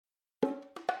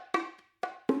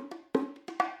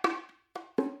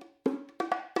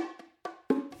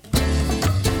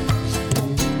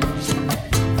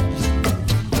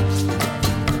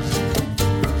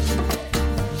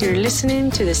listening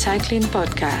to the cycling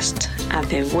podcast at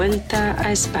the Vuelta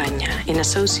a España in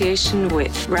association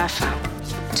with Rapha.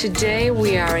 Today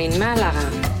we are in Malaga.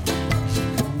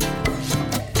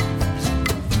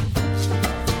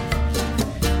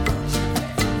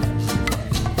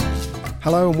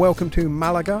 Hello and welcome to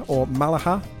Malaga, or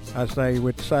Malaga, as they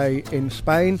would say in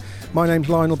Spain. My name's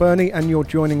Lionel Birnie and you're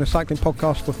joining the cycling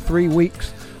podcast for 3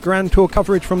 weeks. Grand Tour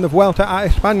coverage from the Vuelta a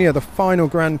España, the final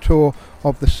Grand Tour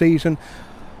of the season.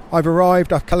 I've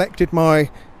arrived, I've collected my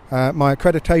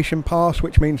accreditation pass,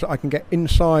 which means that I can get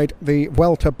inside the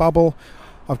Vuelta bubble.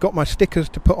 I've got my stickers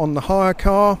to put on the hire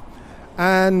car,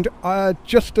 and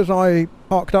just as I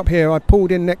parked up here, I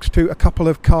pulled in next to a couple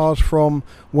of cars from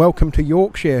Welcome to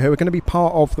Yorkshire, who are going to be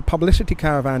part of the publicity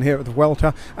caravan here at the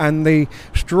Vuelta, and the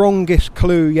strongest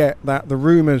clue yet that the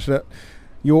rumours that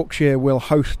Yorkshire will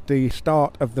host the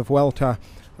start of the Vuelta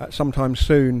sometime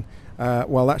soon,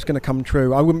 well, that's going to come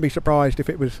true. I wouldn't be surprised if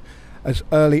it was as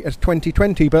early as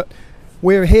 2020, but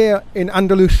we're here in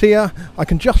Andalucia. I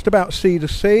can just about see the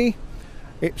sea.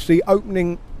 It's the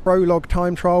opening prologue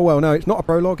time trial. Well, no, it's not a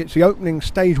prologue, it's the opening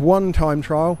stage 1 time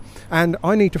trial, and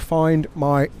I need to find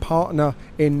my partner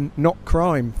in not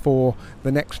crime for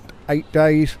the next 8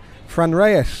 days, Fran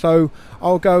Reyes. So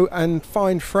I'll go and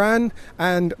find Fran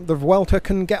and the Vuelta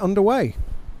can get underway.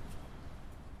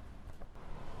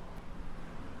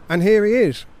 And here he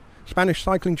is, Spanish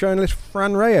cycling journalist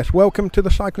Fran Reyes. Welcome to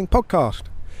the Cycling Podcast.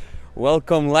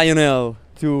 Welcome, Lionel,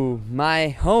 to my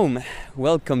home.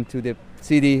 Welcome to the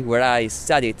city where I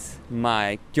studied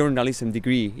my journalism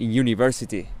degree in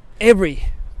university. Every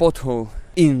pothole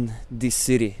in this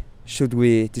city, should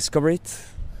we discover it?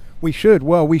 We should.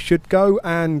 Well, we should go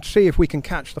and see if we can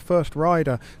catch the first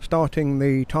rider starting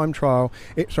the time trial.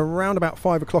 It's around about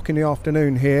 5 o'clock in the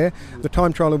afternoon here. The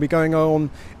time trial will be going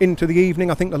on into the evening.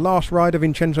 I think the last rider,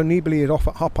 Vincenzo Nibali, is off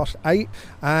at 8:30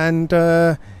 and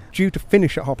due to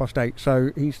finish at 8:30. So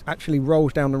he actually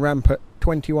rolls down the ramp at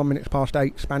 21 minutes past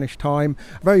 8 Spanish time.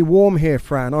 Very warm here,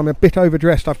 Fran. I'm a bit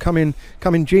overdressed. I've come in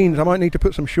jeans. I might need to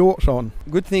put some shorts on.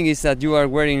 Good thing is that you are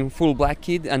wearing full black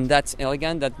kid, and that's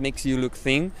elegant. That makes you look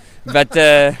thin. But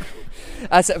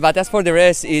as for the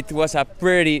rest, it was a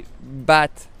pretty bad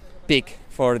pick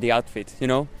for the outfit. You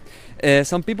know,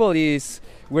 some people is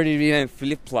wearing even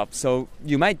flip-flops, so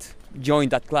you might join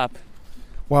that club.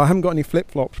 Well, I haven't got any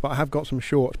flip-flops, but I have got some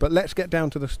shorts. But let's get down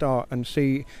to the start and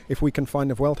see if we can find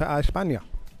the Vuelta a España.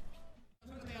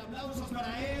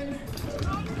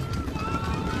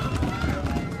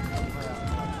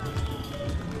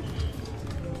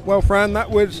 Well, Fran,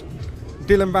 that was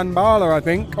Dylan van Baarle, I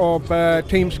think, of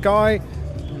Team Sky,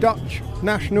 Dutch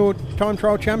national time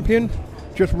trial champion,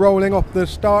 just rolling off the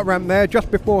start ramp there. Just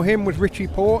before him was Richie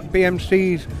Porte,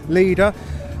 BMC's leader.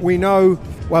 We know,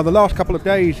 well, the last couple of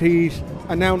days he's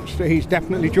announced that he's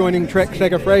definitely joining Trek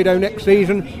Segafredo next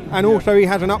season, and also he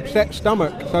has an upset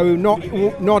stomach, so not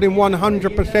in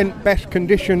 100% best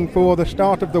condition for the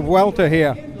start of the Vuelta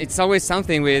here. It's always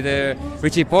something with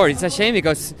Richie Porte. It's a shame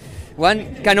because one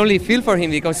can only feel for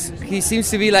him because he seems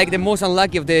to be like the most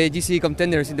unlucky of the GC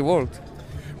contenders in the world.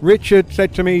 Richard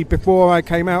said to me before I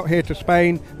came out here to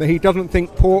Spain that he doesn't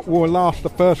think Porte will last the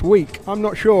first week. I'm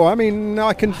not sure. I mean,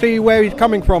 I can see where he's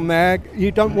coming from there.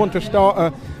 You don't want to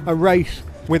start a race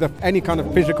with any kind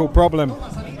of physical problem,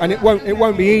 and it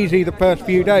won't be easy the first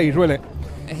few days, will it?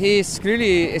 He's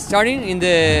clearly starting in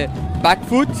the back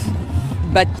foot,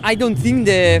 but I don't think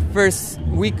the first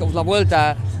week of La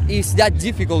Vuelta is that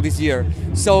difficult this year.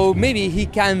 So maybe he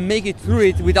can make it through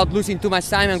it without losing too much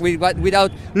time and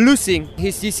without losing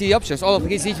his GC options, all of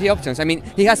his GC options. I mean,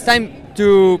 he has time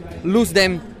to lose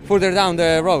them further down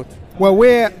the road. Well,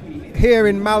 we're here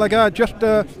in Malaga, just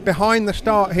behind the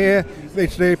start here.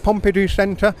 It's the Pompidou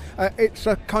Centre. It's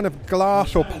a kind of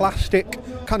glass or plastic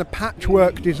kind of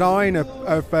patchwork design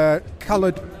of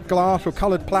coloured glass or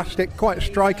coloured plastic, quite a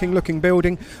striking looking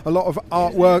building, a lot of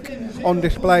artwork on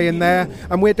display in there,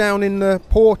 and we're down in the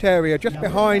port area. Just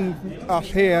behind us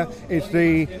here is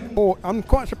the port. I'm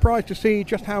quite surprised to see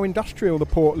just how industrial the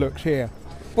port looks here.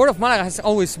 Port of Malaga has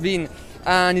always been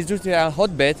an industrial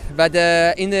hotbed, but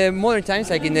in the modern times,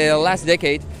 like in the last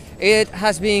decade, it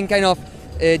has been kind of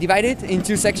divided in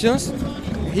two sections.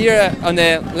 Here on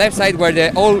the left side, where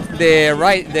the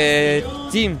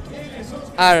team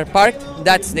are parked,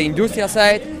 that's the industrial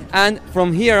side, and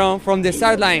from here on, from the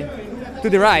start line to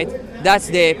the right, that's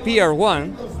the Pier 1,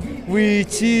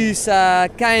 which is a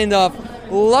kind of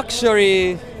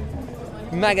luxury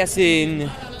magazine,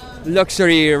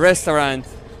 luxury restaurant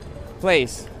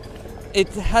place. It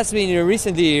has been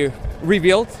recently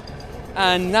rebuilt,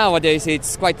 and nowadays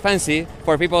it's quite fancy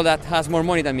for people that has more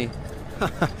money than me.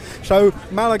 So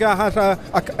Malaga has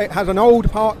it has an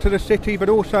old part to the city, but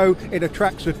also it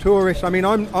attracts the tourists. I mean,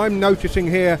 I'm noticing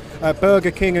here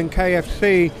Burger King and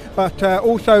KFC, but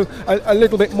also a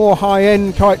little bit more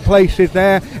high-end type places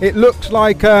there. It looks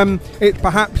like it's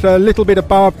perhaps a little bit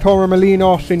above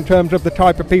Torremolinos in terms of the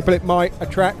type of people it might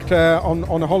attract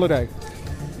on a holiday.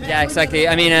 Yeah, exactly.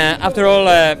 I mean, after all,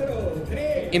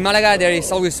 in Malaga there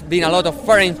has always been a lot of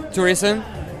foreign tourism.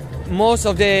 Most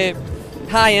of the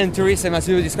high-end tourism, as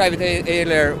you described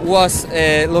earlier, was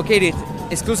located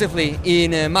exclusively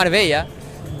in Marbella,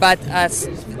 but as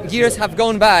years have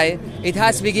gone by, it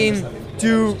has begun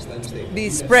to be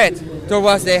spread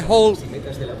towards the whole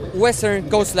western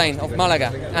coastline of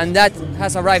Malaga, and that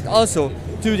has arrived also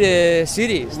to the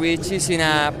city, which is in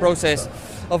a process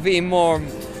of being more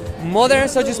modern,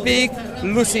 so to speak,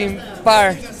 losing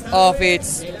part of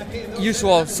its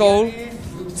usual soul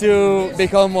to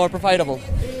become more profitable.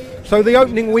 So the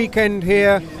opening weekend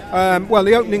here,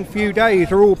 the opening few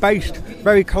days are all based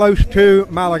very close to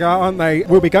Malaga, aren't they?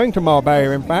 We'll be going to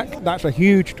Marbella, in fact. That's a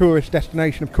huge tourist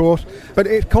destination, of course, but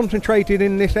it's concentrated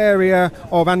in this area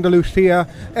of Andalucia,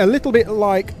 a little bit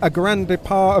like a grand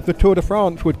départ of the Tour de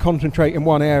France would concentrate in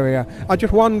one area. I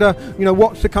just wonder,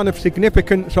 what's the kind of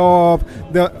significance of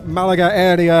the Malaga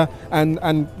area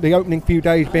and the opening few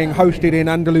days being hosted in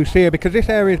Andalucia, because this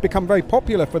area has become very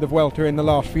popular for the Vuelta in the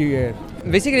last few years.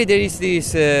 Basically, there is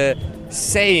this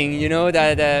saying,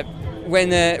 that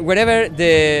whenever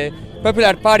the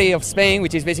popular party of Spain,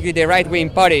 which is basically the right-wing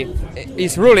party,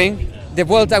 is ruling, the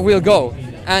Vuelta will go.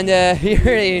 And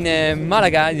here in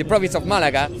Malaga, the province of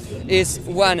Malaga, is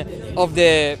one of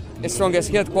the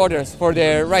strongest headquarters for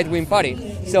the right-wing party.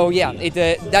 So yeah,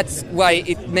 that's why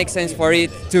it makes sense for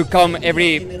it to come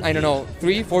every,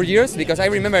 3-4 years, because I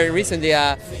remember recently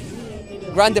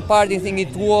grand départ, I think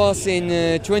it was in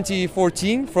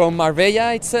 2014 from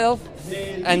Marbella itself,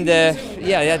 and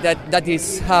that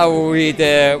is how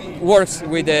it works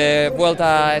with the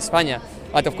Vuelta España.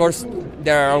 But of course,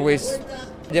 there are always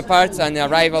departs and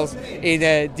arrivals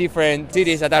in different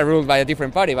cities that are ruled by a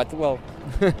different party. But well,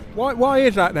 why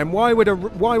is that then? Why would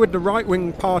the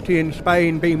right-wing party in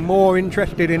Spain be more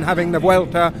interested in having the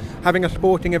Vuelta, having a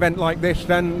sporting event like this,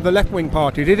 than the left-wing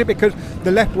parties? Is it because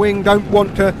the left wing don't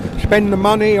want to spend the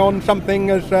money on something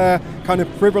as kind of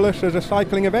frivolous as a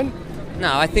cycling event?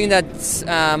 No, I think that's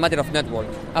a matter of network.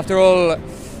 After all,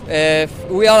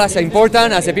 we are as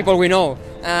important as the people we know.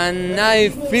 And I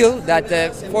feel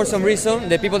that for some reason,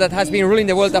 the people that has been ruling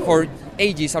the Vuelta for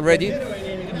ages already,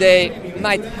 they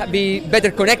might be better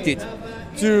connected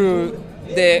to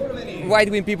the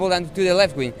right-wing people than to the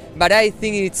left-wing. But I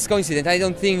think it's coincidence. I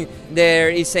don't think there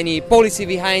is any policy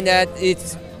behind that.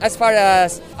 It's, as far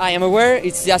as I am aware,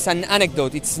 it's just an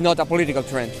anecdote. It's not a political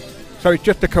trend. So it's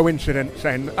just a coincidence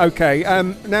then. Okay.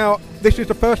 Now, this is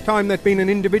the first time there's been an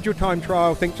individual time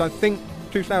trial since, I think,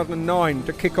 2009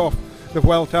 to kick off the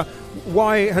Vuelta.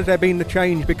 Why has there been the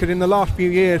change? Because in the last few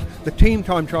years, the team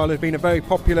time trial has been a very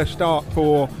popular start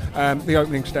for the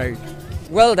opening stage.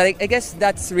 Well, I guess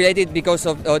that's related because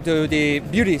of to the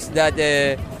beauties that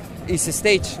this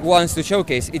stage wants to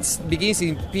showcase. It begins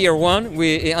in Pier 1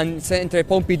 and Centre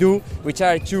Pompidou, which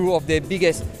are two of the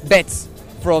biggest bets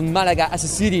from Malaga as a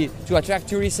city to attract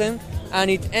tourism, and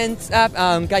it ends up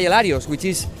on Calle Larios, which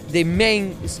is the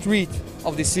main street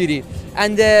of the city.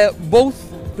 And both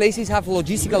places have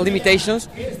logistical limitations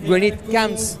when it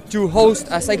comes to host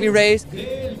a cycling race.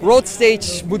 Road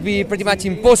stage would be pretty much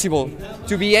impossible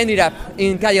to be ended up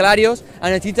in Calle Larios,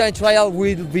 and a team time trial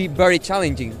will be very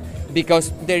challenging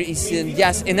because there is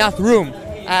just enough room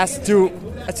as to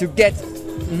get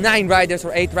 9 riders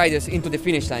or 8 riders into the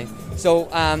finish line. So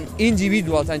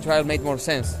individual time trial made more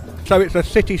sense. So it's a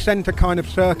city centre kind of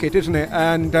circuit, isn't it?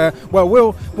 And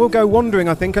we'll go wandering,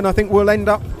 I think, and I think we'll end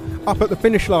up at the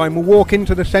finish line. We'll walk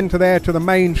into the centre there to the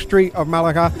main street of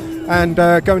Malaga and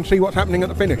go and see what's happening at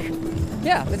the finish.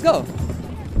 Yeah, let's go.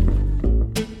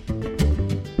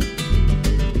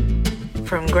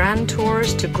 From grand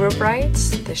tours to group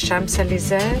rides, the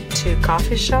Champs-Élysées to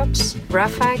coffee shops,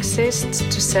 Rapha exists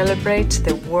to celebrate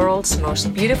the world's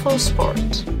most beautiful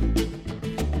sport.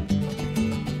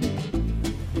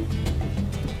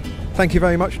 Thank you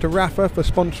very much to Rapha for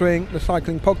sponsoring the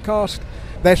cycling podcast.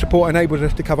 Their support enables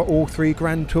us to cover all 3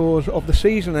 Grand Tours of the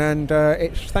season, and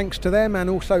it's thanks to them and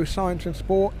also Science and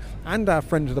Sport and our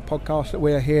friends of the podcast that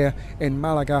we're here in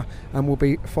Malaga, and we'll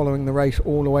be following the race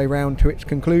all the way round to its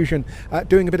conclusion.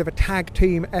 Doing a bit of a tag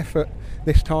team effort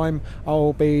this time.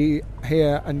 I'll be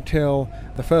here until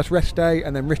the first rest day,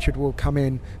 and then Richard will come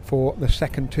in for the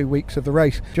second 2 weeks of the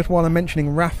race. Just while I'm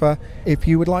mentioning Rapha, if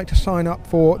you would like to sign up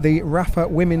for the Rapha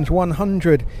Women's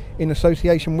 100 in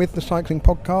association with the Cycling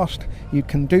Podcast, you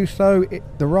can do so.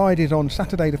 The ride is on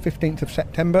Saturday the 15th of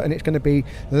September, and it's going to be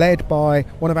led by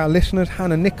one of our listeners,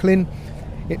 Hannah Nicklin.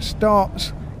 It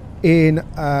starts in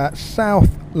South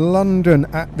London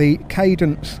at the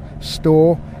Cadence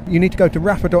store. You need to go to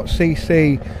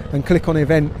rapha.cc and click on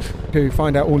events to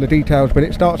find out all the details, but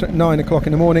it starts at 9 o'clock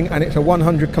in the morning, and it's a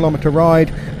 100-kilometre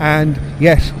ride, and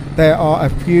yes, there are a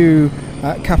few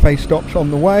cafe stops on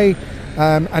the way,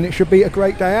 and it should be a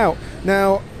great day out.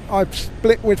 Now, I've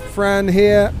split with Fran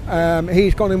here.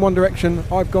 He's gone in one direction,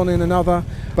 I've gone in another,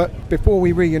 but before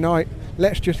we reunite,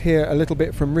 let's just hear a little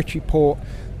bit from Richie Porte,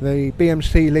 the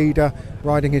BMC leader,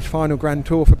 riding his final Grand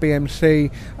Tour for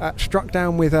BMC, struck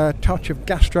down with a touch of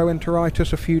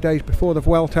gastroenteritis a few days before the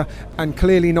Vuelta, and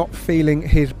clearly not feeling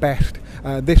his best.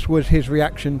 This was his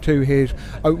reaction to his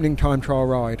opening time trial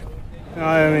ride.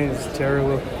 I mean, it's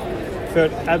terrible.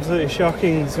 Felt absolutely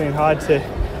shocking. It's been hard to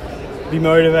be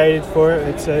motivated for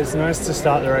it. It's nice to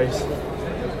start the race.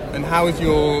 And how has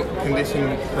your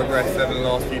condition progressed over the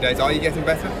last few days? Are you getting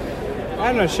better?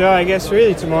 I'm not sure. I guess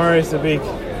really tomorrow is the big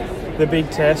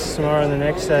test. Tomorrow and the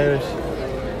next day.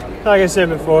 But like I said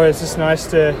before, it's just nice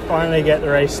to finally get the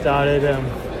race started.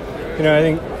 I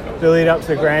think the lead up to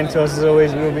the Grand Tours is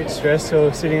always a little bit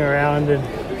stressful, sitting around and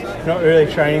not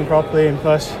really training properly, and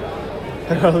plus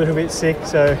I got a little bit sick,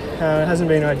 so it hasn't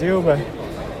been ideal, but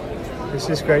it's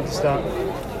just great to start.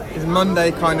 Is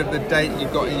Monday kind of the date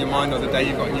you've got in your mind, or the day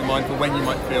you've got in your mind for when you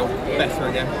might feel better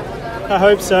again? I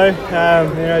hope so.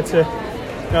 It's a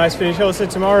nice finish. Also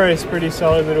tomorrow is a pretty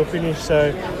solid little finish,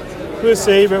 so we'll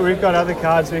see, but we've got other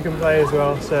cards we can play as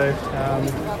well, so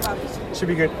it should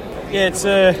be good. Yeah, it's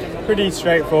a pretty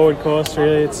straightforward course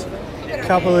really. It's a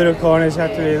couple of little corners,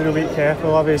 have to be a little bit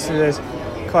careful. Obviously there's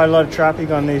quite a lot of traffic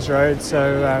on these roads,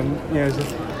 so it's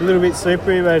a little bit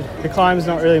slippery, but the climb's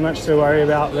not really much to worry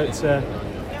about. But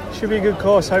should be a good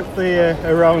course, hopefully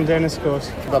a Rowan Dennis course.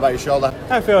 What about your shoulder?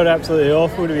 I felt absolutely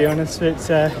awful, to be honest,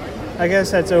 but I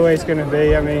guess that's always going to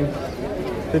be. I mean,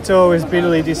 the tour was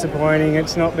bitterly disappointing.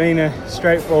 It's not been a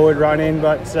straightforward run-in,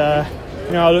 but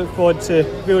I look forward to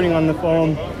building on the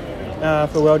form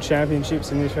for World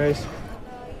Championships in this race.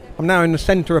 I'm now in the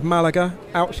centre of Malaga,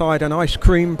 outside an ice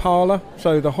cream parlour,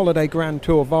 so the Holiday Grand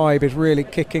Tour vibe is really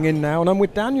kicking in now, and I'm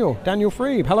with Daniel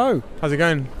Friebe. Hello. How's it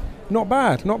going? Not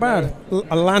bad.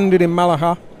 I landed in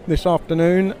Malaga this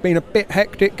afternoon. Been a bit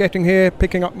hectic getting here,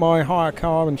 picking up my hire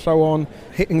car and so on,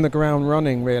 hitting the ground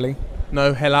running really.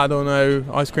 No helado,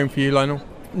 no ice cream for you, Lionel?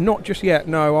 Not just yet,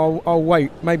 no. I'll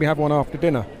wait, maybe have one after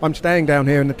dinner. I'm staying down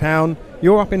here in the town.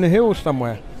 You're up in the hills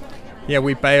somewhere. Yeah,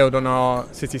 we bailed on our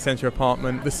city centre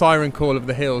apartment. The siren call of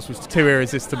the hills was too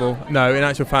irresistible. No, in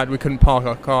actual fact, we couldn't park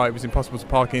our car. It was impossible to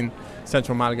park in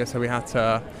central Malaga, so we had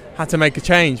to make a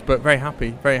change. But very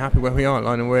happy where we are,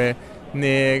 Lionel. We're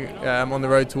near on the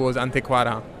road towards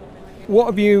Antequera. What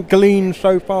have you gleaned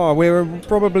so far? We're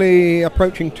probably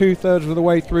approaching 2/3 of the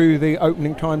way through the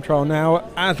opening time trial now.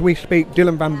 As we speak,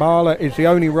 Dylan van Baarle is the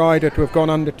only rider to have gone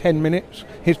under 10 minutes.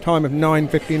 His time of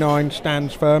 9:59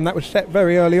 stands firm. That was set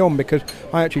very early on because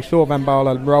I actually saw van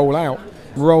Baarle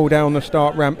roll down the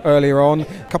start ramp earlier on.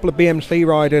 A couple of BMC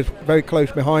riders very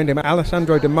close behind him,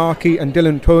 Alessandro De Marchi and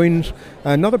Dylan Toynes.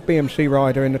 Another BMC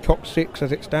rider in the top 6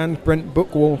 as it stands, Brent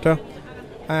Bookwalter.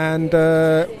 And,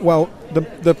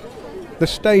 the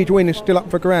stage win is still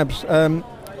up for grabs.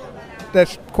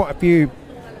 There's quite a few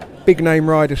big name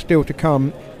riders still to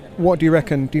come. What do you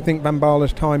reckon? Do you think Van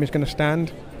Baarle's time is going to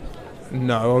stand?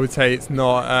 No, I would say it's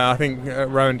not. I think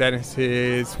Rowan Dennis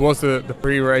was the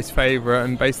pre-race favourite,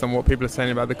 and based on what people are saying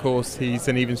about the course, he's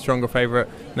an even stronger favourite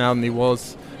now than he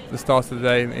was at the start of the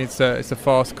day. It's a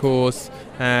fast course,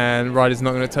 and riders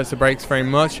not going to touch the brakes very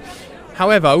much.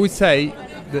 However, I would say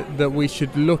that we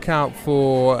should look out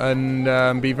for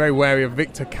and be very wary of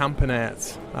Victor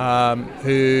Campenet,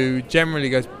 who generally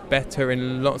goes better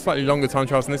in slightly longer time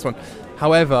trials than this one.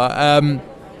 However, a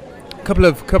couple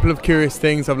of curious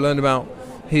things I've learned about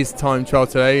his time trial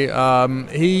today.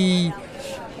 He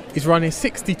is riding a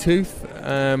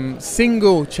 62th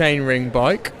single chainring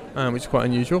bike, which is quite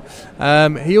unusual.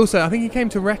 He also, I think he came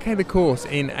to recce the course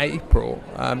in April.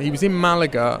 He was in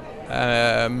Malaga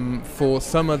for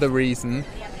some other reason.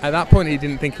 At that point he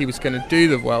didn't think he was going to do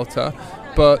the Vuelta,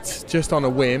 but just on a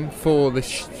whim, for the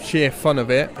sheer fun of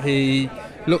it, he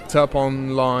looked up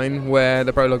online where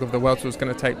the prologue of the Vuelta was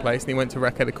going to take place, and he went to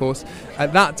recce the course.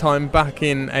 At that time, back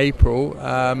in April,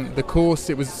 the course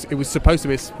it was supposed to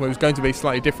be, it was going to be a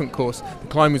slightly different course. The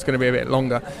climb was going to be a bit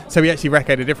longer, so he actually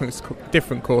recce'd a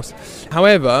different course.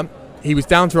 However, he was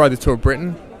down to ride the Tour of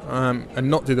Britain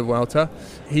and not do the Vuelta.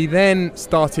 He then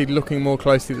started looking more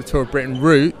closely at the Tour of Britain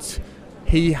route.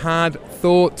 He had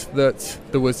thought that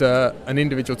there was an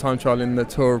individual time trial in the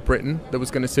Tour of Britain that was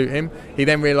going to suit him. He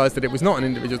then realised that it was not an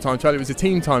individual time trial, it was a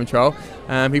team time trial.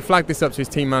 He flagged this up to his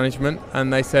team management,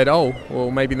 and they said, oh,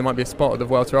 well, maybe there might be a spot at the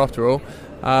Vuelta after all.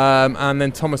 And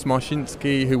then Thomas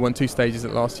Marcinski, who won 2 stages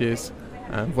at last year's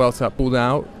Vuelta, pulled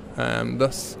out,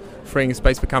 thus freeing a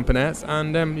space for Campenet.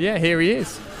 And here he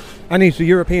is. And he's the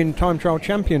European time trial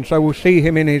champion, so we'll see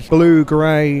him in his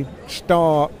blue-grey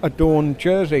star-adorned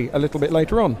jersey a little bit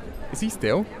later on. Is he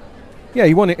still? Yeah,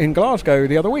 he won it in Glasgow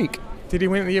the other week. Did he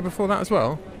win it the year before that as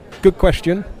well? Good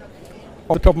question.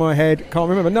 Off the top of my head, can't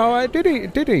remember. No, did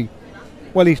he?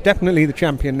 Well, he's definitely the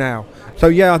champion now. So,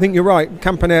 yeah, I think you're right.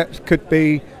 Campenet could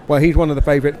be, well, he's one of the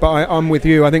favourites, but I'm with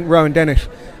you. I think Rowan Dennis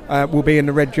will be in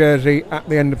the red jersey at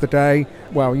the end of the day.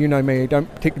 Well, you know me, I don't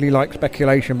particularly like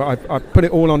speculation, but I've put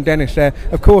it all on Dennis there.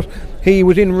 Of course, he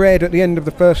was in red at the end of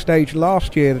the first stage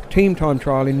last year, the team time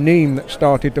trial in Nîmes that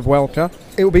started the Vuelta.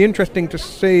 It will be interesting to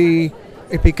see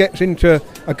if he gets into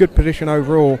a good position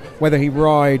overall, whether he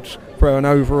rides for an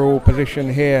overall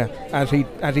position here, as he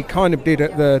kind of did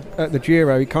at the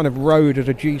Giro. He kind of rode as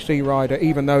a GC rider,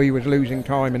 even though he was losing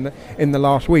time in the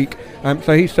last week.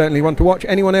 So he's certainly one to watch.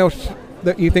 Anyone else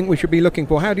that you think we should be looking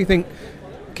for? How do you think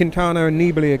Quintana and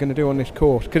Nibali are going to do on this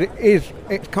course? Because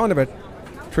it's kind of a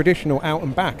traditional out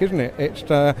and back, isn't it? It's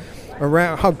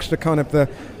around, hugs the kind of the,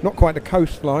 not quite the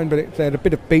coastline, but there's a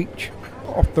bit of beach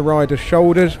off the rider's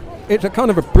shoulders. It's a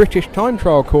kind of a British time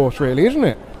trial course, really, isn't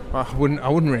it? I wouldn't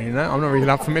really know. I'm not really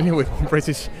that familiar with what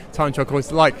British time trial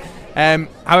courses like.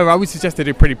 However, I would suggest they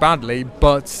do pretty badly,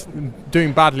 but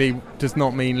doing badly does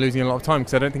not mean losing a lot of time,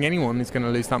 because I don't think anyone is going to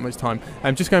lose that much time.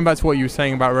 Just going back to what you were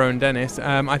saying about Rowan Dennis,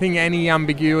 I think any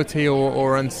ambiguity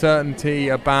or uncertainty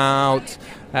about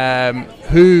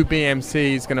who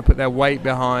BMC is going to put their weight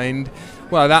behind,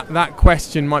 well, that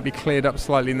question might be cleared up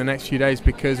slightly in the next few days,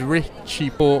 because Richie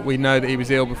Porte, we know that he was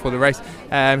ill before the race.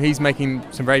 He's making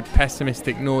some very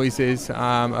pessimistic noises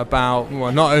about,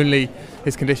 well, not only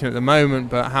his condition at the moment,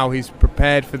 but how he's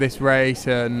prepared for this race,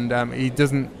 and he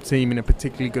doesn't seem in a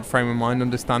particularly good frame of mind,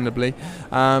 understandably.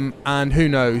 And who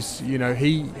knows,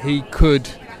 he could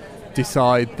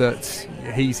decide that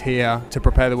he's here to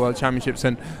prepare the World Championships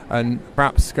and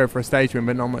perhaps go for a stage win,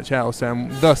 but not much else,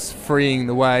 thus freeing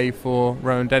the way for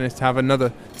Rowan Dennis to have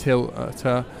another tilt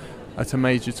at a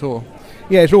major tour.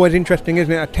 Yeah, it's always interesting,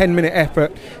 isn't it? A 10-minute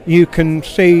effort, you can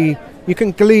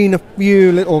glean a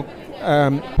few little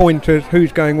pointers,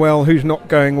 who's going well, who's not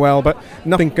going well, but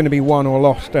nothing's going to be won or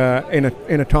lost in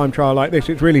a time trial like this.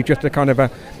 It's really just a kind of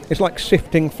it's like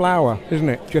sifting flour, isn't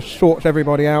it? Just sorts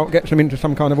everybody out, gets them into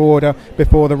some kind of order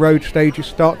before the road stages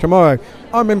start tomorrow.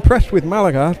 I'm impressed with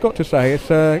Malaga, I've got to say.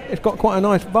 It's got quite a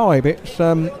nice vibe. It's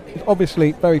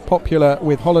obviously very popular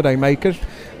with holiday makers,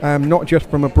 not just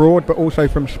from abroad but also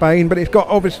from Spain. But it's got,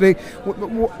 obviously,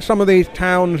 some of these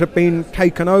towns have been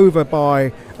taken over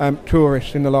by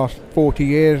tourists in the last 40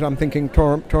 years. I'm thinking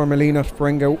Torremolinos,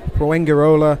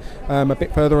 Fuengirola, a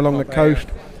bit further along the coast.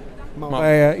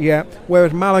 Marbella, yeah.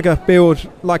 Whereas Malaga feels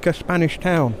like a Spanish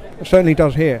town. It certainly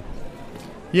does here.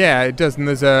 Yeah, it does, and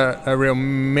there's a real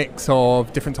mix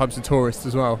of different types of tourists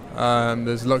as well.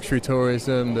 There's luxury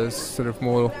tourism, there's sort of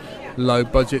more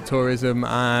low-budget tourism,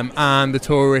 and the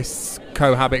tourists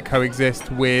coexist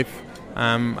with,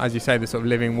 as you say, the sort of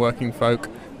living, working folk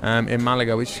in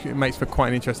Malaga, which makes for quite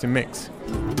an interesting mix.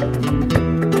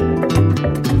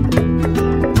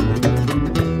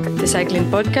 The Cycling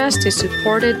Podcast is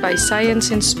supported by Science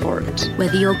in Sport.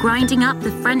 Whether you're grinding up the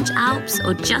French Alps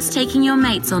or just taking your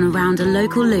mates on around a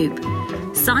local loop,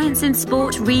 Science in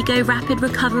Sport Rego Rapid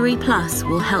Recovery Plus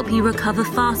will help you recover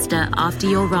faster after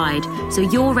your ride, so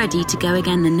you're ready to go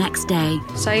again the next day.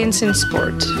 Science in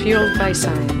Sport, fueled by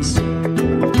science.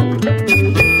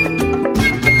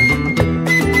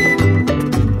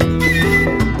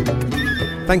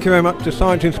 Thank you very much to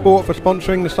Science in Sport for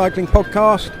sponsoring the Cycling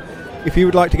Podcast. If you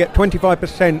would like to get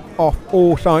 25% off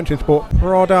all Science in Sport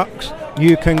products,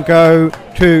 you can go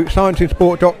to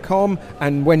scienceinsport.com,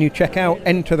 and when you check out,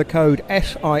 enter the code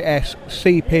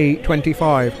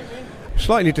SISCP25.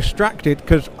 Slightly distracted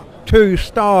because two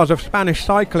stars of Spanish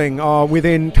cycling are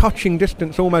within touching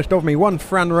distance almost of me. One,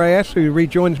 Fran Reyes, who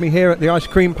rejoins me here at the ice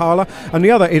cream parlour, and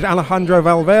the other is Alejandro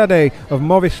Valverde of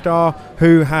Movistar,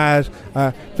 who has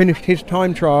finished his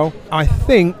time trial, I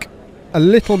think, a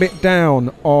little bit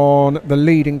down on the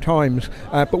leading times.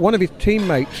 But one of his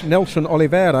teammates, Nelson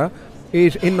Oliveira,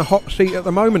 is in the hot seat at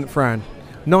the moment, Fran.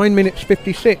 9 minutes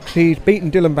 56. He's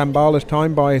beaten Dylan Van Baarle's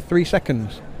time by 3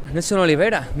 seconds. Nelson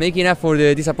Oliveira making up for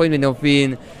the disappointment of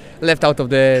being left out of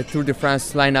the Tour de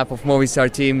France lineup of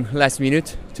Movistar team last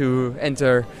minute to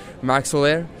enter Marc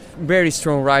Soler. Very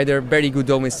strong rider, very good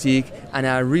domestic, and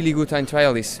a really good time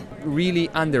trialist. Really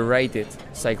underrated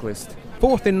cyclist.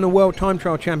 Fourth in the World Time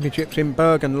Trial Championships in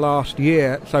Bergen last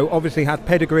year, so obviously had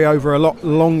pedigree over a lot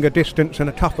longer distance and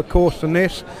a tougher course than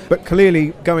this, but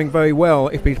clearly going very well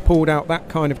if he's pulled out that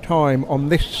kind of time on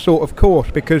this sort of course,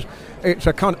 because it's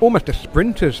a kind of almost a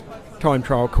sprinter's time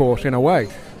trial course in a way.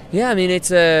 Yeah, I mean, it's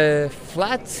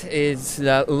flat, it's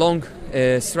long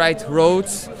straight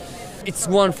roads. It's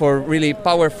one for really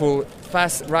powerful,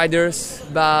 fast riders,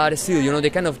 but still, you know, the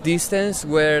kind of distance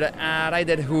where a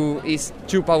rider who is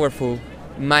too powerful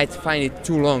might find it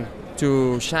too long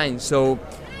to shine. So,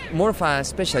 more of a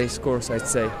specialist course, I'd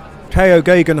say. Theo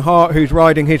Gegenhardt, who's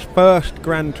riding his first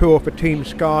Grand Tour for Team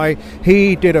Sky,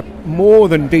 he did a more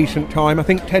than decent time, I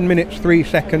think 10 minutes 3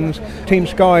 seconds. Team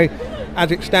Sky,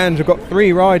 as it stands, have got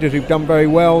 3 riders who've done very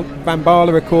well. Van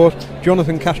Baarle, of course,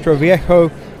 Jonathan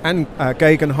Castroviejo and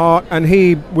Gegenhardt, and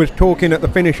he was talking at the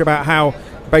finish about how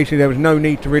basically there was no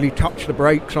need to really touch the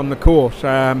brakes on the course,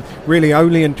 really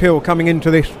only until coming into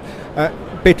this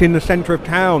bit in the centre of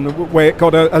town where it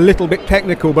got a little bit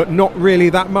technical, but not really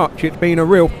that much. It's been a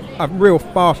real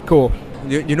fast course.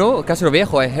 You know,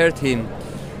 Castroviejo, I heard him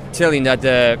telling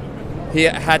that he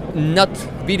had not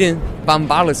beaten Van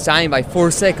Baarle's time by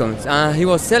 4 seconds. He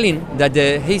was telling that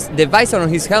the visor on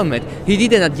his helmet, he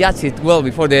didn't adjust it well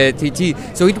before the TT,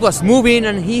 so it was moving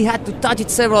and he had to touch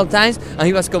it several times, and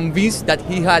he was convinced that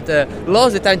he had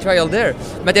lost the time trial there.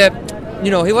 But you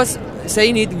know, he was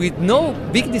saying it with no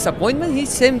big disappointment. He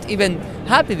seemed even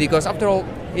happy because after all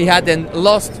he hadn't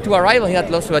lost to a rival, he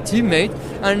had lost to a teammate,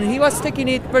 and he was taking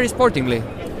it very sportingly.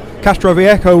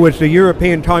 Castroviejo was the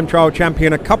European time trial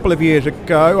champion a couple of years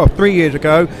ago, or 3 years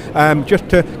ago. Just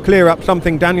to clear up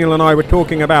something Daniel and I were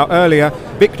talking about earlier,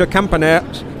 Victor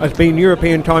Campenerts has been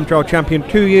European time trial champion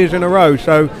 2 years in a row.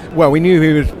 So, well, we knew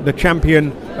he was the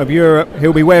champion of Europe.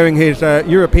 He'll be wearing his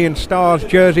European Stars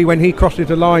jersey when he crosses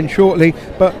the line shortly.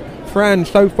 But Fran,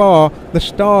 so far, the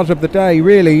stars of the day,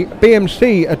 really,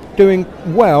 BMC are doing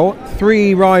well.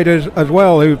 3 riders as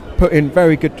well who've put in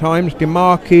very good times.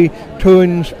 Demarchi,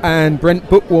 Tuns and Brent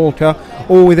Bookwalter,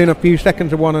 all within a few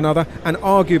seconds of one another. And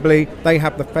arguably, they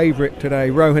have the favourite today,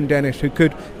 Rohan Dennis, who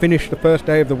could finish the first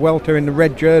day of the Vuelta in the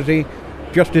red jersey,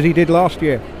 just as he did last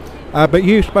year. But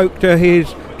you spoke to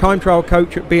his time trial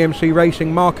coach at BMC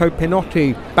Racing, Marco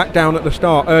Pinotti, back down at the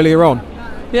start earlier on.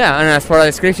 Yeah, and as for the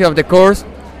description of the course,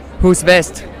 who's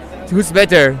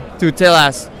better to tell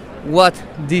us what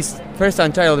this first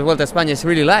time trial of the Vuelta a España is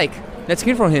really like? Let's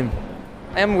hear from him.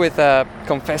 I am with a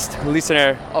confessed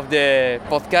listener of the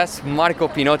podcast, Marco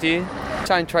Pinotti,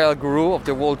 time trial guru of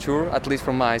the World Tour, at least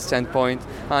from my standpoint.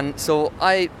 And so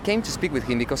I came to speak with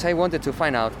him because I wanted to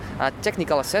find out a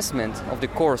technical assessment of the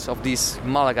course of this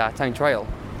Malaga time trial.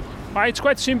 It's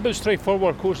quite simple,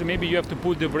 straightforward course. Maybe you have to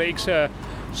put the brakes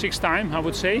 6 times, I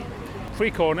would say.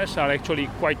 3 corners are actually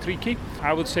quite tricky.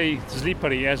 I would say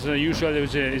slippery. As usual, there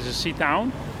is a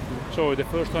sit-down. So the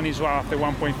first one is after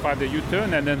 1.5 the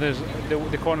U-turn, and then there's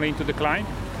the corner into the climb.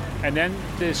 And then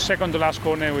the second to last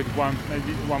corner with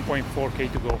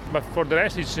 1.4k to go. But for the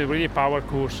rest, it's a really power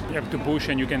course. You have to push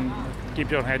and you can keep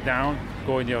your head down,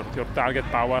 go in your target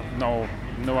power. No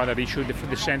other issue. The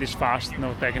descent is fast,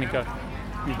 no technical.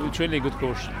 It's really a good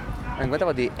course. And what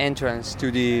about the entrance to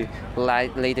the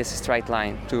latest straight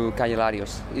line to Calle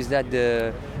Larios? Is that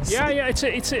the... Yeah,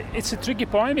 it's a tricky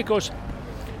point because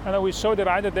we saw the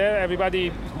rider there.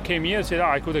 Everybody came here and said,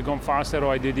 I could have gone faster,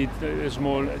 or I did it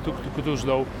small, too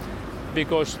slow.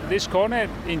 Because this corner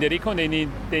in the recon, they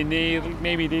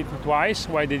maybe did twice,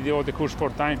 why they did all the course 4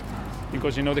 times.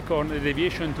 Because, you know, the corner, the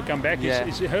deviation to come back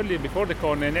is early before the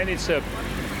corner, and then it's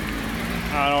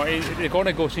the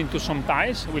corner goes into some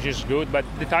ties, which is good, but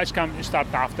the ties start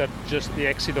after just the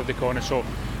exit of the corner. So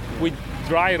with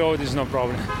dry road is no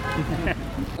problem.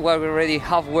 Well, we're already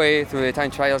halfway through the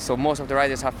time trial, so most of the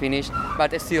riders have finished,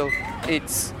 but still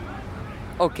it's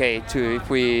okay if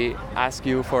we ask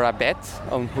you for a bet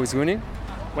on who's winning.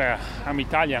 Well, I'm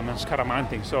Italian, I'm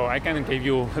Scaramanti, so I can't give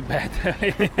you a bet.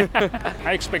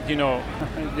 I expect,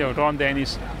 Ron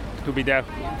Dennis to be there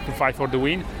to fight for the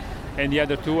win. And the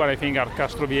other two, I think, are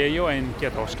Castroviejo and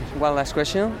Kwiatkowski. One last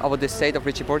question about the state of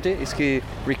Richie Porte. Is he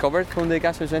recovered from the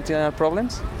gastrointestinal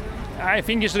problems? I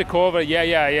think he's recovered. Yeah,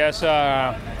 yes.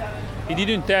 He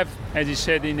didn't have, as he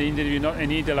said in the interview,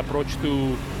 an ideal approach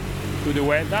to the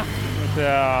Vuelta.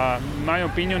 But my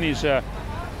opinion is, you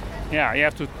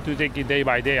have to take it day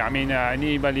by day. I mean,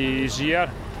 anybody is here,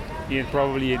 he had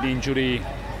probably an injury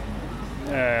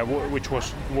which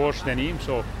was worse than him,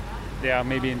 so they are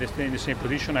maybe in the same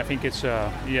position. I think it's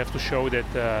you have to show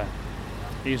that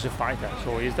he's a fighter.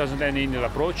 So he doesn't have an ideal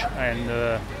approach,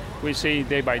 and we see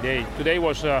day by day. Today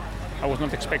was I was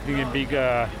not expecting a big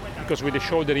because with the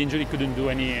shoulder injury, couldn't do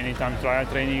any time trial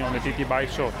training on the TT bike,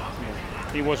 so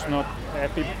he was not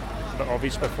happy of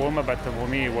his performance. But for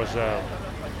me, it was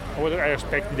what I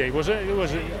expected. It was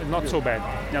not so bad,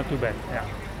 not too bad. Yeah.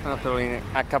 After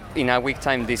in a week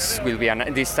time, this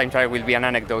time trial will be an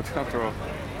anecdote after all.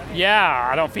 Yeah,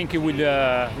 I don't think it will.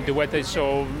 The weather is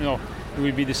so it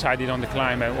will be decided on the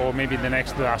climb, or maybe the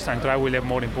last time trial will have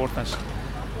more importance.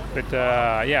 But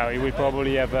it will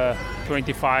probably have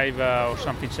 25 or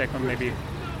something second maybe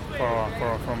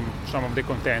from some of the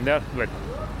contenders. But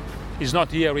he's not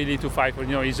here really to fight for.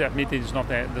 He's admitted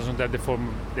doesn't have the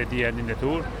form that he had in the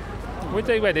Tour. With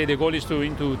the goal is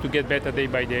to get better day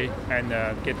by day and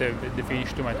get the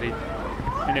finish to Madrid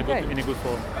in a good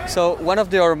form. So one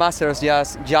of your masters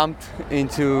just jumped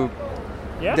into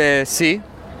the sea.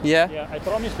 Yeah. I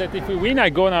promise that if we win,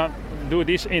 I'm gonna do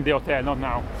this in the hotel, not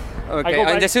now. Okay,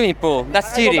 in the swimming pool.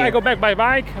 That's cheating. I go back by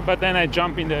bike, but then I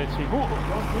jump in the sea.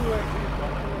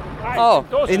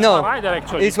 One rider,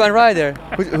 actually. It's one rider.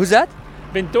 Who's that?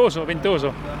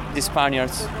 Ventoso. The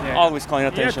Spaniards always calling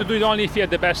attention. You have to do it only if you had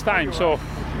the best time, so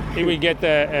he will get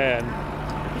a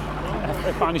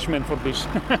punishment for this.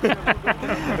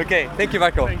 Okay, thank you,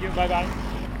 Marco. Thank you, bye-bye.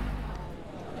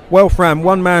 Well, Fran,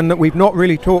 one man that we've not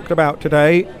really talked about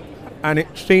today, and it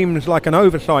seems like an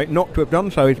oversight not to have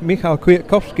done so, is Michał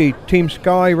Kwiatkowski, Team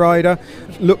Sky rider.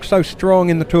 Looked so strong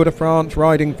in the Tour de France,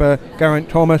 riding for Geraint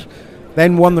Thomas.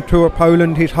 Then won the Tour of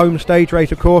Poland, his home stage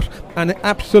race, of course, and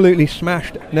absolutely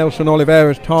smashed Nelson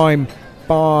Oliveira's time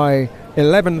by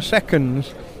 11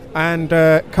 seconds. And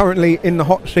currently in the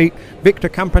hot seat, Victor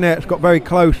Campanet's got very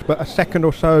close, but a second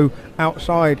or so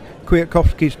outside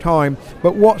Kwiatkowski's time.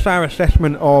 But what's our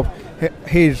assessment of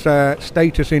his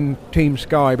status in Team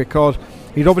Sky? Because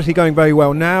he's obviously going very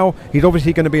well now. He's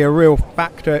obviously going to be a real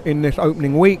factor in this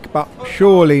opening week, but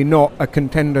surely not a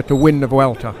contender to win the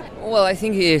Vuelta. Well, I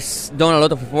think he's done a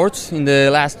lot of efforts in the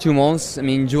last 2 months. I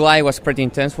mean, July was pretty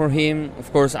intense for him.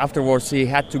 Of course, afterwards he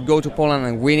had to go to Poland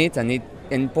and win it. And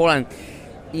in Poland,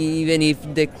 even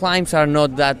if the climbs are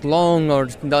not that long or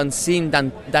don't seem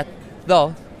that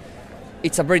tough,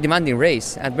 it's a very demanding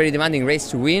race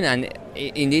to win. And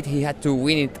indeed, he had to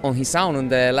win it on his own on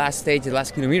the last stage, the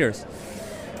last kilometers.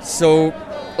 So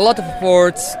a lot of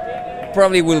efforts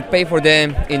probably will pay for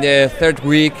them in the third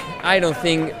week. I don't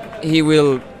think he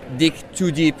will dig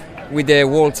too deep with the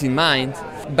Worlds in mind,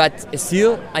 but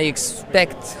still I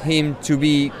expect him to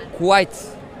be quite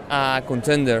a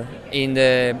contender in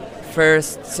the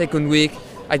second week.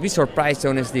 I'd be surprised,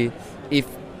 honestly, if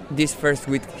this first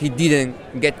week he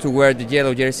didn't get to wear the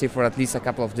yellow jersey for at least a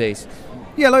couple of days.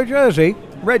 Yellow jersey?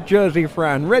 Red jersey,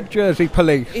 Fran. Red jersey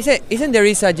police. Isn't there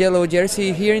a yellow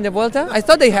jersey here in the Vuelta? I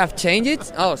thought they have changed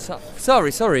it. Oh,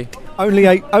 sorry. Only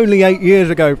 8 years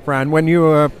ago, Fran, when you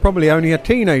were probably only a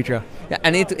teenager. Yeah,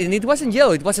 and it wasn't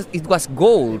yellow. It was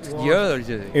gold. Yellow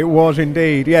jersey. It was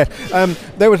indeed, yes.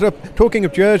 There was talking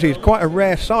of jerseys, quite a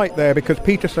rare sight there, because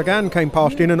Peter Sagan came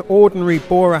past in an ordinary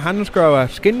Bora Hansgrohe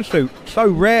skin suit. So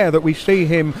rare that we see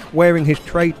him wearing his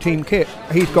trade team kit.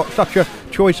 He's got such a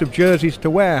choice of jerseys to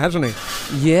wear, hasn't he?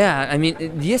 Yeah, I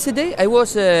mean, yesterday I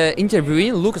was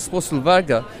interviewing Lucas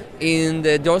Postelvarga in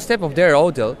the doorstep of their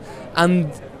hotel, and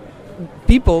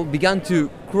people began to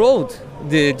crowd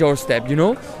the doorstep,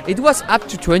 It was up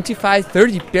to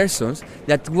 25-30 persons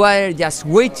that were just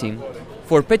waiting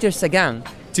for Peter Sagan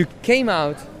to come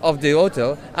out of the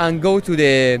hotel and go to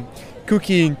the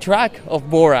cooking track of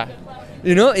Bora.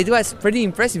 It was pretty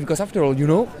impressive because after all,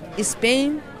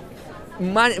 Spain,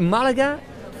 Malaga,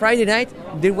 Friday night,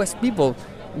 there was people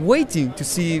waiting to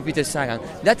see Peter Sagan.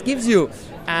 That gives you,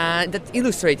 that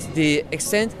illustrates the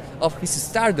extent of his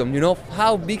stardom,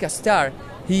 how big a star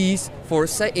he is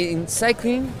in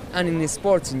cycling and in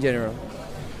sports in general.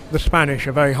 The Spanish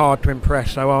are very hard to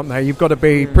impress, though, aren't they? You've got to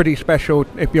be pretty special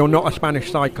if you're not a Spanish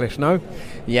cyclist, no?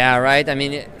 Yeah, right. I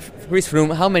mean, Chris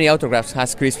Froome, how many autographs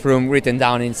has Chris Froome written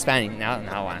down in Spanish? No,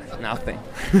 nothing.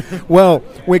 Well,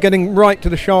 we're getting right to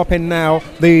the sharp end now.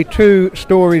 The two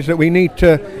stories that we need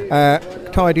to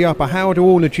quick tidy up. How do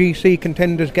all the GC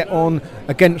contenders get on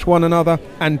against one another?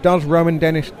 And does Rowan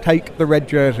Dennis take the red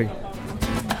jersey?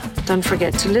 Don't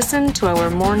forget to listen to our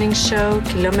morning show,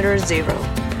 Kilometre Zero,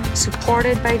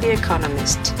 supported by The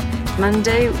Economist,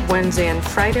 Monday, Wednesday and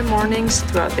Friday mornings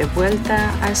throughout the Vuelta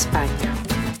a España.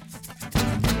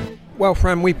 Well,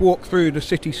 Fran, we've walked through the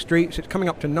city streets. It's coming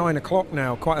up to 9 o'clock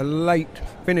now, quite a late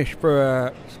finish for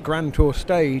a Grand Tour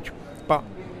stage, but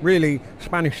really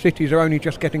Spanish cities are only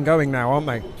just getting going now, aren't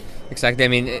they? Exactly. I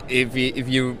mean, if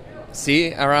you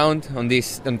see around on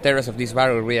terrace of this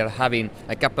barrel, we are having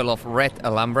a couple of red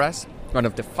Alhambras, one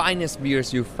of the finest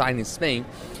beers you find in Spain.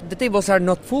 The tables are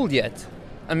not full yet.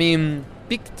 I mean,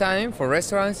 peak time for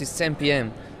restaurants is 10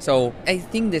 p.m. So I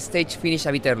think the stage finished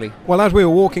a bit early. Well, as we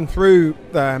were walking through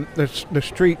the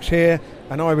streets here,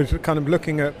 and I was kind of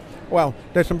looking at, well,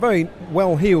 there's some very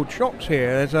well-heeled shops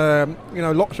here. There's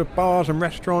lots of bars and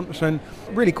restaurants, and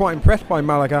really quite impressed by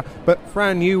Malaga. But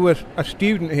Fran, you were a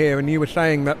student here, and you were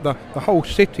saying that the whole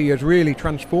city has really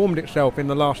transformed itself in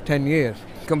the last 10 years.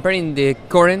 Comparing the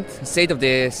current state of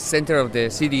the center of the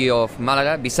city of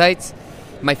Malaga, besides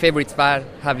my favorite bar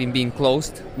having been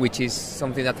closed, which is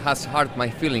something that has hurt my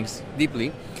feelings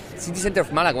deeply, the city center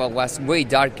of Malaga was way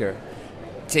darker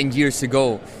 10 years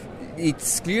ago.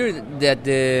 It's clear that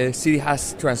the city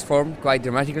has transformed quite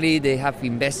dramatically. They have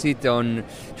invested on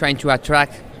trying to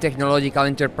attract technological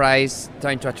enterprise,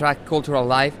 trying to attract cultural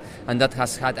life, and that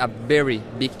has had a very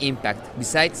big impact.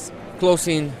 Besides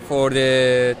closing for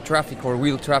the traffic or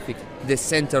wheel traffic, the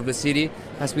center of the city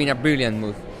has been a brilliant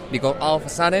move, because all of a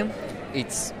sudden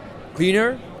it's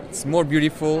cleaner, it's more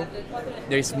beautiful,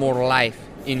 there is more life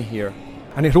in here.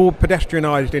 And it's all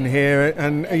pedestrianised in here,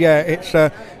 and it's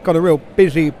got a real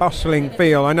busy, bustling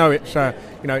feel. I know it's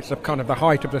it's a kind of the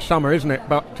height of the summer, isn't it?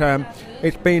 But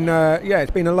it's been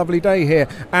a lovely day here.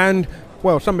 And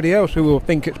well, somebody else who will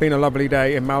think it's been a lovely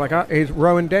day in Malaga is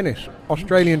Rowan Dennis,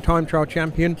 Australian time trial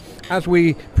champion. As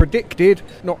we predicted,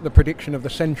 not the prediction of the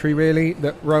century really,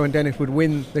 that Rowan Dennis would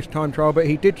win this time trial, but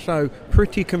he did so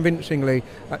pretty convincingly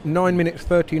at 9 minutes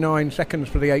 39 seconds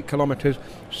for the 8 kilometres,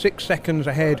 6 seconds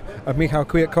ahead of Michał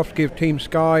Kwiatkowski of Team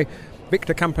Sky.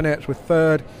 Victor Campanets with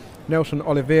third, Nelson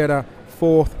Oliveira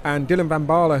fourth, and Dylan van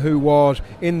Baarle, who was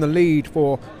in the lead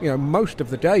for most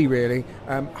of the day really,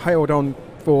 hailed on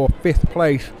for fifth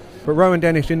place. But Rowan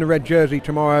Dennis in the red jersey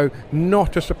tomorrow,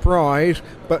 not a surprise,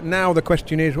 but now the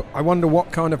question is, I wonder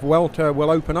what kind of Vuelta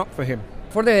will open up for him.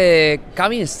 For the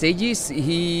coming stages,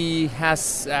 he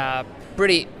has a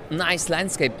pretty nice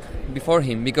landscape before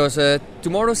him, because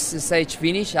tomorrow's stage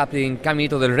finish up in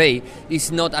Camino del Rey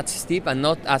is not as steep and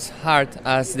not as hard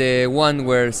as the one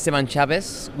where Esteban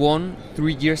Chaves won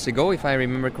 3 years ago, if I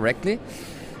remember correctly.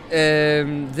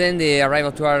 Then the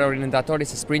arrival to our Orientador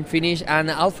is a sprint finish, and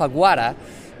Alfaguara,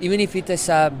 even if it is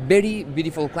a very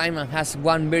beautiful climb and has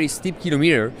one very steep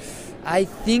kilometer, I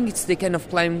think it's the kind of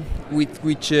climb with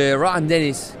which Rowan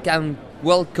Dennis can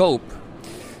well cope.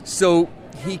 So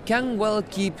he can well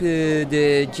keep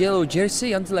the yellow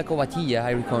jersey until la Covatilla,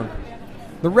 I reckon.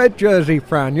 The red jersey,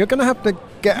 Fran, you're going to have to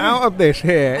get out of this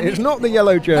here. It's not the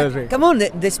yellow jersey. Come on,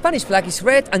 the Spanish flag is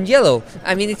red and yellow.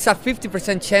 I mean, it's a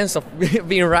 50% chance of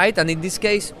being right, and in this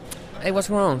case, I was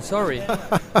wrong, sorry.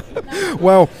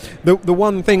 Well, the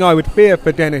one thing I would fear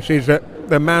for Dennis is that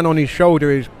the man on his shoulder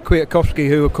is Kwiatkowski,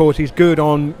 who of course is good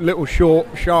on little short,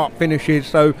 sharp finishes,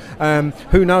 so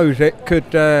who knows, there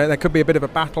could be a bit of a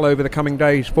battle over the coming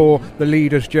days for the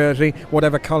leader's jersey,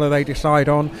 whatever colour they decide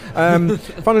on.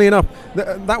 Funnily enough,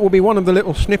 that will be one of the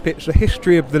little snippets. The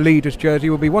history of the leader's jersey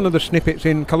will be one of the snippets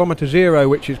in Kilometre Zero,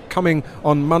 which is coming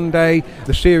on Monday.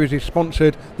 The series is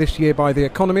sponsored this year by The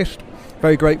Economist.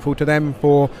 Very grateful to them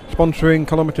for sponsoring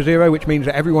Kilometre Zero, which means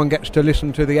that everyone gets to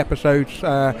listen to the episodes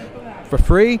for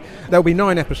free. There'll be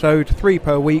 9 episodes, 3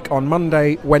 per week on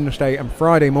Monday, Wednesday and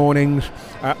Friday mornings.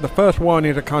 The first one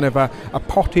is a kind of a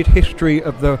potted history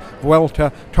of the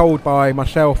Vuelta told by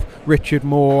myself, Richard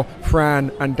Moore, Fran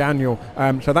and Daniel.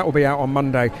 So that will be out on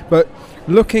Monday. But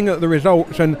looking at the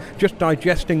results and just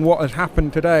digesting what has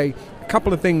happened today, a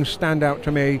couple of things stand out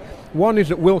to me. One is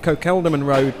that Wilco Kelderman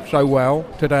rode so well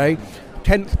today.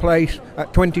 10th place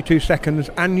at 22 seconds,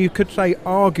 and you could say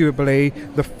arguably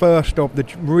the first of the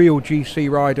real GC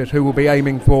riders who will be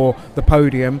aiming for the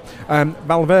podium.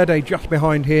 Valverde just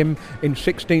behind him in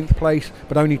 16th place,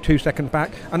 but only 2 seconds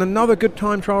back. And another good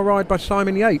time trial ride by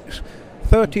Simon Yates.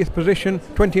 30th position,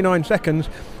 29 seconds.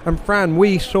 And Fran,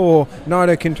 we saw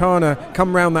Nairo Quintana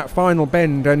come round that final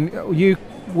bend, and you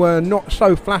were not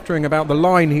so flattering about the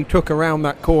line he took around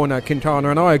that corner, Quintana,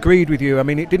 and I agreed with you. I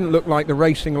mean, it didn't look like the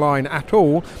racing line at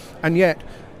all, and yet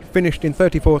finished in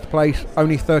 34th place,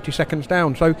 only 30 seconds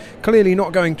down. So clearly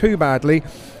not going too badly.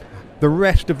 The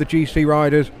rest of the GC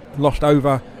riders lost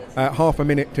over half a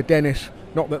minute to Dennis.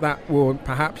 Not that that will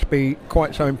perhaps be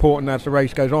quite so important as the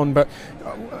race goes on, but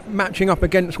matching up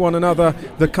against one another,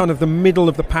 the middle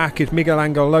of the pack is Miguel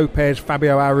Angel Lopez,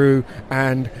 Fabio Aru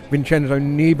and Vincenzo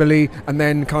Nibali, and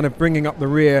then kind of bringing up the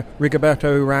rear,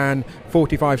 Rigoberto Urán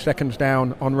 45 seconds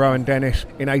down on Rowan Dennis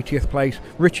in 80th place.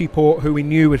 Richie Porte, who we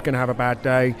knew was going to have a bad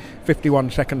day,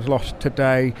 51 seconds lost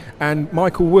today, and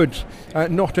Michael Woods,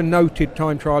 not a noted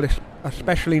time trialist,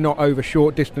 especially not over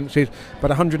short distances,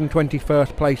 but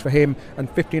 121st place for him and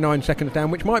 59 seconds down,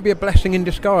 which might be a blessing in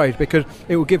disguise because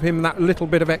it will give him that little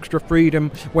bit of extra freedom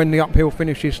when the uphill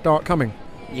finishes start coming.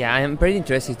 Yeah, I am pretty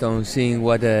interested on seeing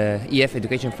what EF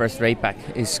Education First Race Pack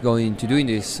is going to do in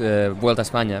this Vuelta a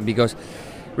España, because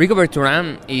Rigoberto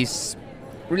Urán is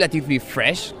relatively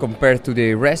fresh compared to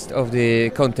the rest of the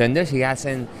contenders. He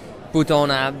hasn't put on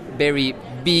a very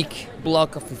big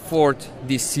block of effort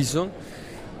this season.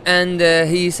 And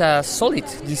he's a solid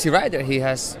GC rider. He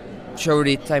has showed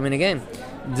it time and again.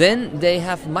 Then they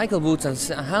have Michael Woods and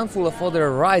a handful of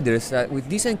other riders with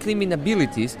decent climbing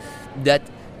abilities that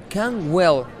can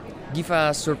well give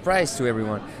a surprise to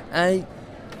everyone. I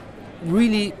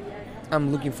really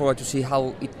am looking forward to see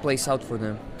how it plays out for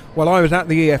them. Well, I was at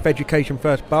the EF Education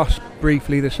First bus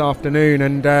briefly this afternoon,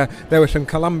 and there were some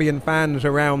Colombian fans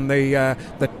around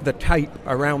the tape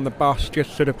around the bus,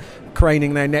 just sort of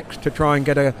craning their necks to try and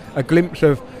get a glimpse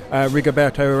of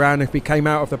Rigoberto Urán if he came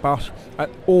out of the bus.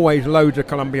 Always loads of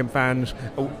Colombian fans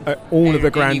at all of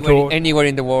the Grand Tours. Anywhere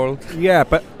in the world. Yeah,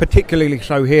 but particularly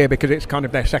so here because it's kind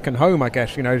of their second home, I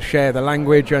guess, share the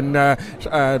language and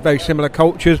very similar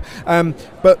cultures.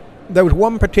 But there was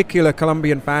one particular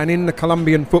Colombian fan in the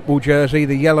Colombian football jersey,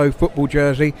 the yellow football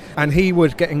jersey, and he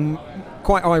was getting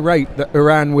quite irate that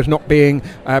Urán was not being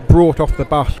brought off the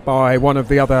bus by one of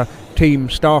the other team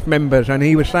staff members, and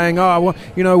he was saying,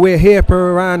 we're here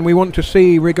for Urán, we want to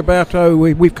see Rigoberto,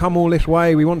 we've come all this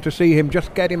way, we want to see him,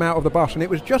 just get him out of the bus. And it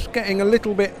was just getting a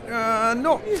little bit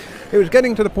it was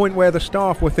getting to the point where the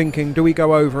staff were thinking, do we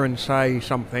go over and say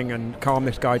something and calm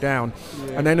this guy down?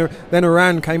 Yeah. And then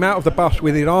Urán came out of the bus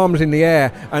with his arms in the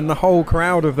air, and the whole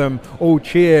crowd of them all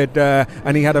cheered,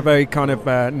 and he had a very kind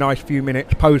of nice few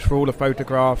minutes, posed for all the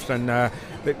photographs, and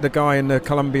the guy in the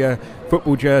Colombia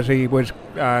football jersey was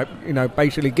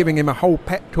basically giving him a whole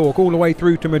pep talk all the way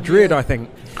through to Madrid, I think.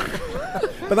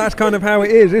 But that's kind of how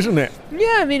it is, isn't it?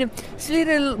 Yeah, I mean, it's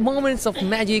little moments of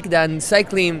magic that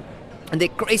cycling and the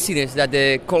craziness that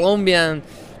the Colombian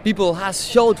people has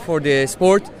showed for the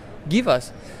sport give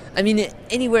us. I mean,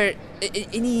 anywhere,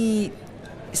 any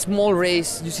small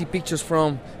race you see pictures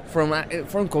from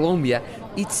Colombia,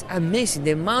 it's amazing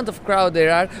the amount of crowd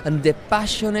there are and the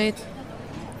passionate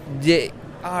they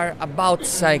are about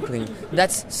cycling.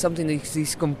 That's something that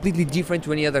is completely different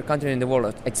to any other country in the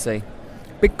world, I'd say.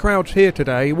 Big crowds here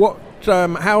today. What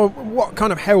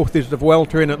kind of health is the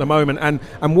Vuelta in at the moment,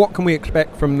 and what can we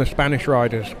expect from the Spanish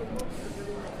riders?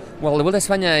 Well, the Vuelta a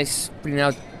España is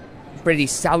pretty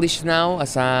established now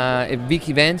as a big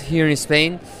event here in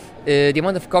Spain. The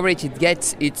amount of coverage it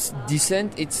gets, it's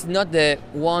decent. It's not the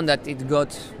one that it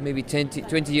got maybe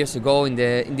 20 years ago in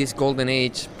this golden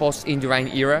age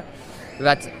post-Indurain era,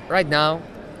 but right now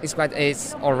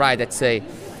it's all right, I'd say.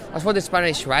 As for the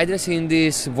Spanish riders in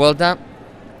this Vuelta,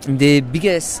 the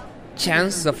biggest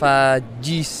chance of a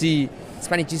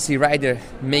Spanish GC rider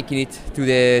making it to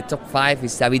the top 5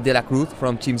 is David de la Cruz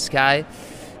from Team Sky.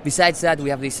 Besides that, we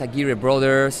have the Aguirre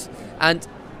brothers and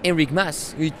Enric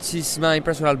Mas, which is my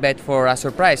personal bet for a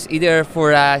surprise, either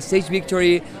for a stage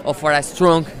victory or for a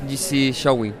strong GC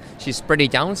showing. She's pretty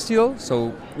young still,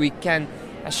 so we can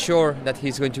assure that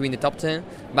he's going to be in the top 10,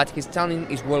 but his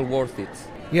talent is well worth it.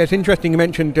 Yeah, it's interesting you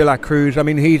mentioned De La Cruz. I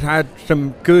mean, he's had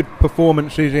some good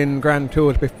performances in Grand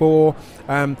Tours before,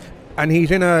 and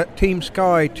he's in a Team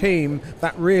Sky team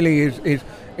that really is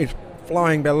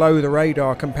flying below the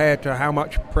radar compared to how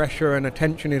much pressure and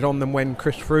attention is on them when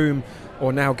Chris Froome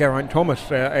or now Geraint Thomas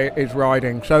is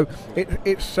riding. So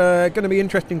it's going to be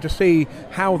interesting to see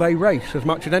how they race as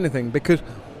much as anything, because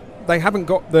they haven't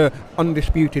got the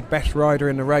undisputed best rider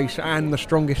in the race and the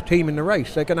strongest team in the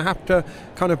race. They're going to have to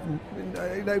kind of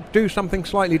do something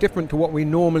slightly different to what we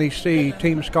normally see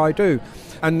Team Sky do.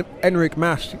 And Enric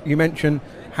Mas, you mentioned,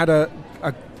 had a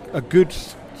good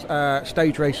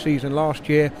stage race season last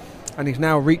year, and he's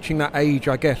now reaching that age,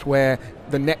 I guess, where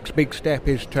the next big step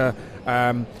is to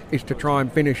try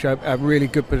and finish a really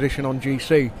good position on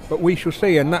GC. But we shall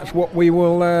see, and that's what we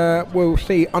will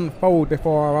see unfold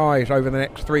before our eyes over the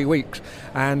next 3 weeks.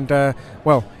 And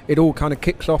well, it all kind of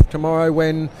kicks off tomorrow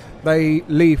when they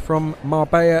leave from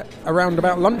Marbella around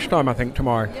about lunchtime, I think,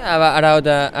 tomorrow. Yeah, around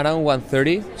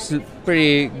 1:30. It's a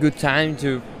pretty good time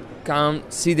to come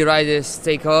see the riders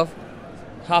take off,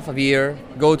 have a beer,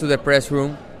 go to the press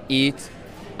room, eat,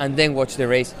 and then watch the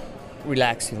race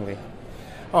relaxingly.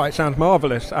 Oh, it sounds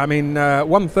marvellous. I mean, 1:30...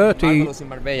 Marvellous in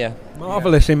Marbella.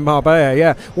 Marvellous in Marbella,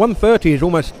 yeah. 1:30 is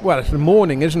almost... Well, it's the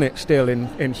morning, isn't it, still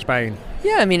in Spain?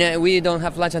 Yeah, I mean, we don't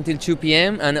have lunch until 2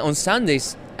 p.m. And on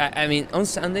Sundays, on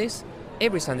Sundays,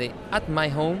 every Sunday, at my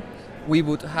home, we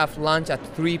would have lunch at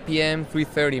 3 p.m.,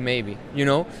 3:30 maybe,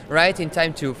 right in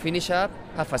time to finish up,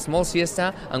 have a small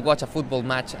siesta, and watch a football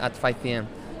match at 5 p.m.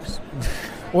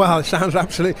 Well, it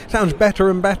sounds better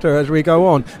and better as we go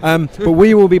on. But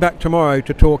we will be back tomorrow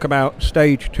to talk about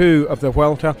stage 2 of the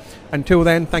Vuelta. Until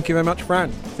then, thank you very much,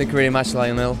 Fran. Thank you very much,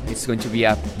 Lionel. It's going to be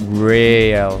a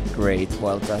real great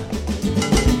Vuelta.